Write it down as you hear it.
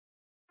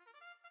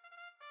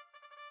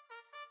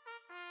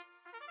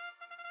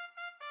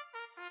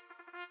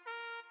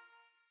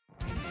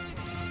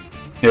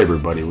Hey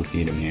everybody, with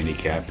Needham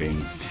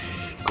handicapping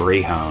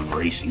Greyhound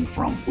racing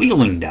from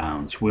Wheeling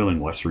Downs, Wheeling,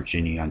 West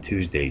Virginia on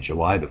Tuesday,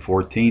 July the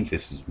 14th.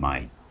 This is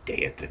my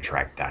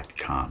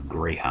dayatthetrack.com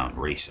Greyhound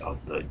race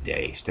of the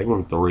day. Let's take a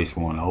look at the race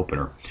one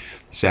opener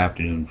this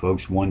afternoon,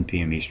 folks. 1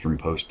 p.m. Eastern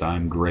Post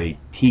Time, Grade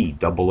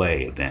TAA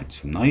event.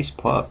 Some nice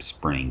pups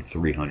sprinting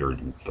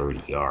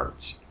 330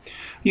 yards. I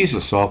use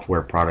a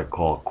software product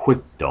called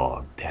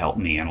QuickDog to help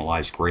me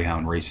analyze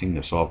Greyhound racing.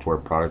 The software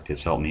product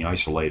has helped me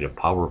isolate a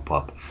power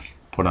pup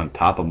put on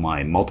top of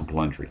my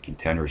multiple entry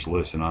contenders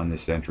list, and on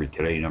this entry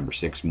today, number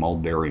 6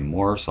 Mulberry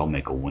Morris, I'll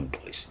make a win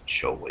place and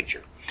show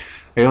wager.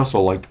 I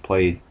also like to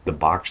play the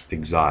boxed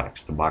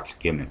exotics, the boxed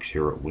gimmicks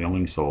here at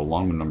Wheeling. So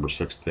along with number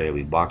 6 today, I'll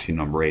be boxing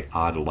number 8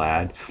 Odd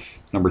Lad,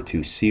 number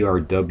 2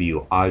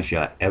 CRW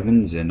Aja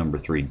Evans, and number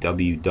 3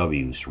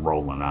 WW's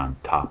rolling on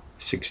top.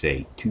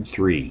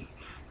 6-8-2-3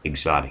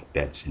 exotic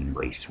bets in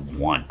race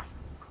 1.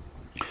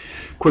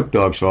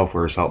 QuickDog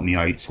software has helped me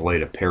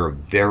isolate a pair of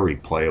very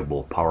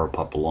playable power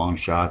pup long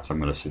shots. I'm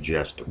going to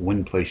suggest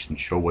win place and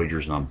show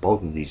wagers on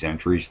both of these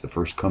entries. The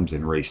first comes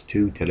in race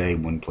 2 today.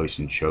 Win place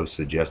and show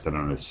suggested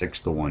on a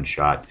 6-1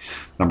 shot,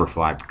 number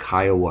 5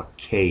 Kiowa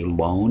K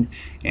Lone,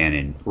 and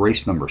in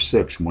race number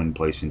 6, win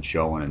place and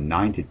show on a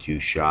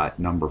 9-2 shot,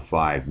 number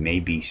 5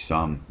 Maybe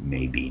Some,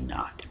 Maybe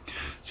Not.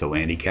 So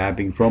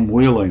handicapping from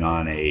Wheeling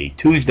on a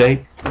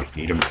Tuesday.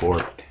 Needham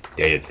for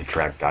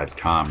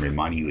dayatthetrack.com,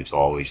 reminding you as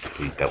always to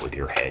please bet with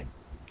your head,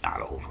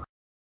 not over.